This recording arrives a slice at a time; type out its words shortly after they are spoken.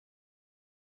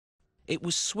It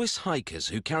was Swiss hikers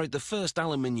who carried the first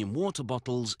aluminium water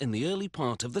bottles in the early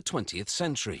part of the 20th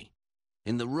century.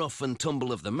 In the rough and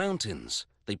tumble of the mountains,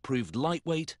 they proved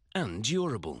lightweight and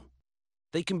durable.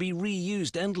 They can be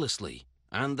reused endlessly,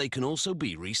 and they can also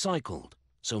be recycled,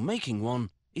 so making one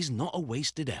is not a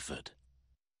wasted effort.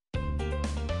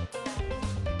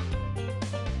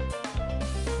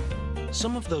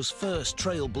 Some of those first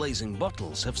trailblazing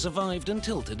bottles have survived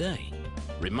until today,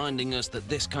 reminding us that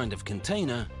this kind of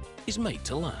container is made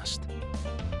to last.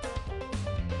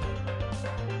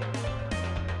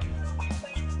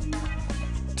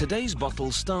 Today's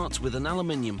bottle starts with an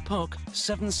aluminium puck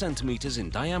 7 centimeters in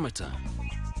diameter.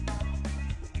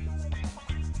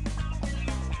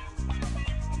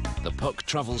 The puck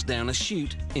travels down a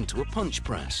chute into a punch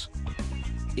press.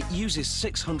 It uses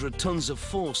 600 tons of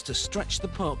force to stretch the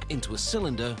puck into a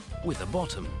cylinder with a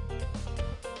bottom.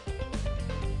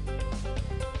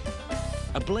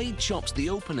 A blade chops the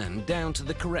open end down to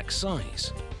the correct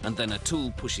size, and then a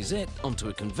tool pushes it onto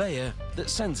a conveyor that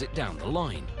sends it down the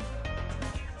line.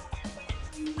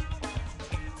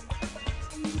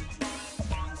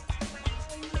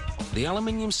 The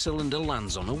aluminium cylinder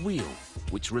lands on a wheel,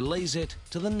 which relays it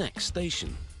to the next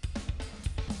station.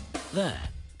 There,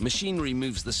 machinery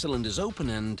moves the cylinder's open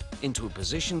end into a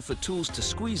position for tools to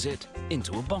squeeze it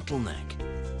into a bottleneck.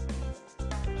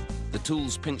 The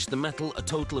tools pinch the metal a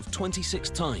total of 26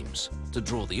 times to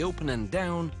draw the open end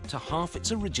down to half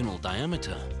its original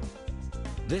diameter.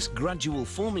 This gradual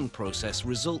forming process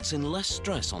results in less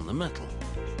stress on the metal.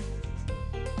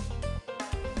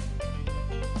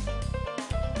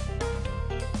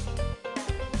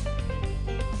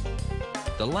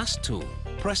 The last tool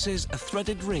presses a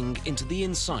threaded ring into the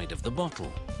inside of the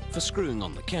bottle for screwing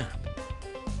on the cap.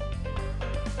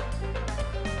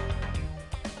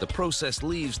 The process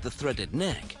leaves the threaded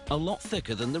neck a lot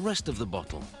thicker than the rest of the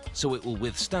bottle, so it will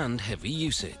withstand heavy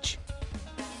usage.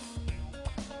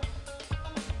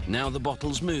 Now the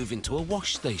bottles move into a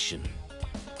wash station,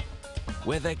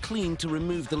 where they're cleaned to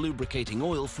remove the lubricating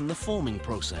oil from the forming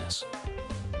process.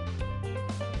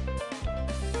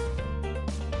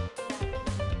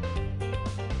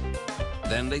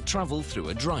 Then they travel through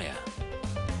a dryer.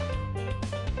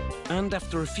 And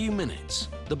after a few minutes,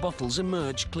 the bottles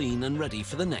emerge clean and ready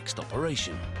for the next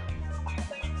operation.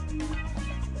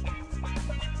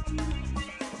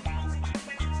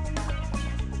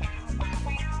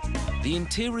 The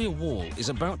interior wall is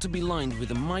about to be lined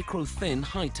with a micro-thin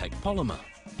high-tech polymer.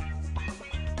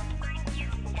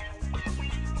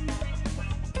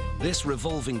 This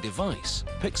revolving device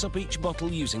picks up each bottle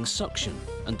using suction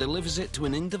and delivers it to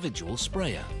an individual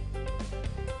sprayer.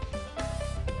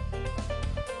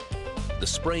 The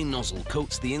spray nozzle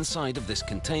coats the inside of this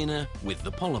container with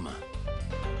the polymer.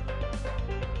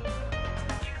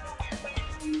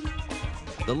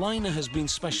 The liner has been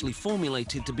specially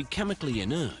formulated to be chemically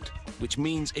inert, which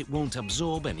means it won't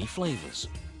absorb any flavors.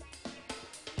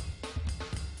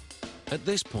 At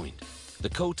this point, the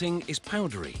coating is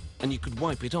powdery and you could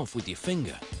wipe it off with your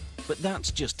finger, but that's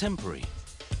just temporary.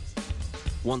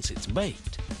 Once it's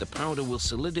baked, the powder will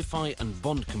solidify and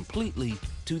bond completely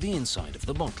to the inside of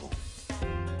the bottle.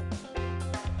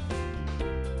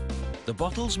 The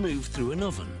bottles move through an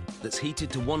oven that's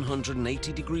heated to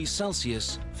 180 degrees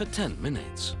Celsius for 10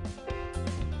 minutes.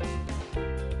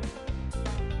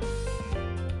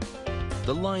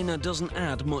 The liner doesn't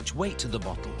add much weight to the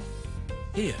bottle.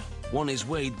 Here, one is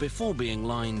weighed before being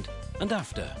lined and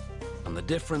after, and the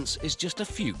difference is just a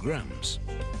few grams.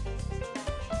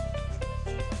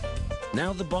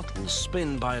 Now the bottles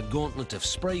spin by a gauntlet of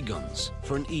spray guns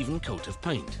for an even coat of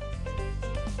paint.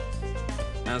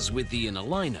 As with the inner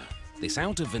liner, this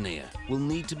outer veneer will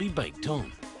need to be baked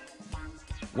on.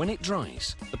 When it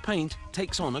dries, the paint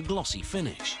takes on a glossy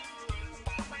finish.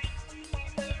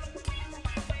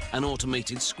 An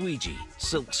automated squeegee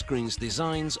silk screens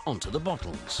designs onto the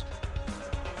bottles.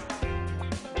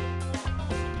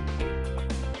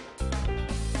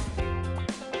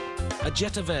 A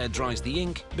jet of air dries the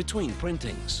ink between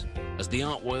printings, as the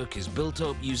artwork is built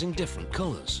up using different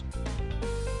colors.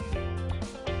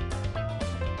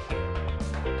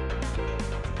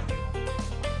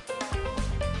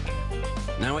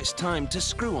 Now it's time to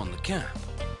screw on the cap,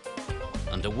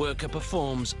 and a worker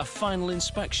performs a final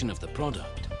inspection of the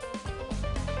product.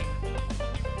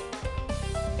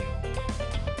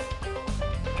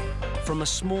 From a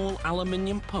small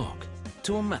aluminium puck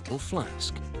to a metal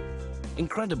flask.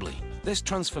 Incredibly, this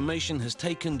transformation has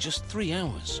taken just 3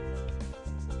 hours.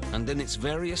 And in its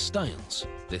various styles,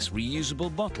 this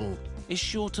reusable bottle is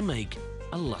sure to make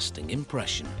a lasting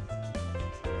impression.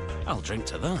 I'll drink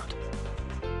to that.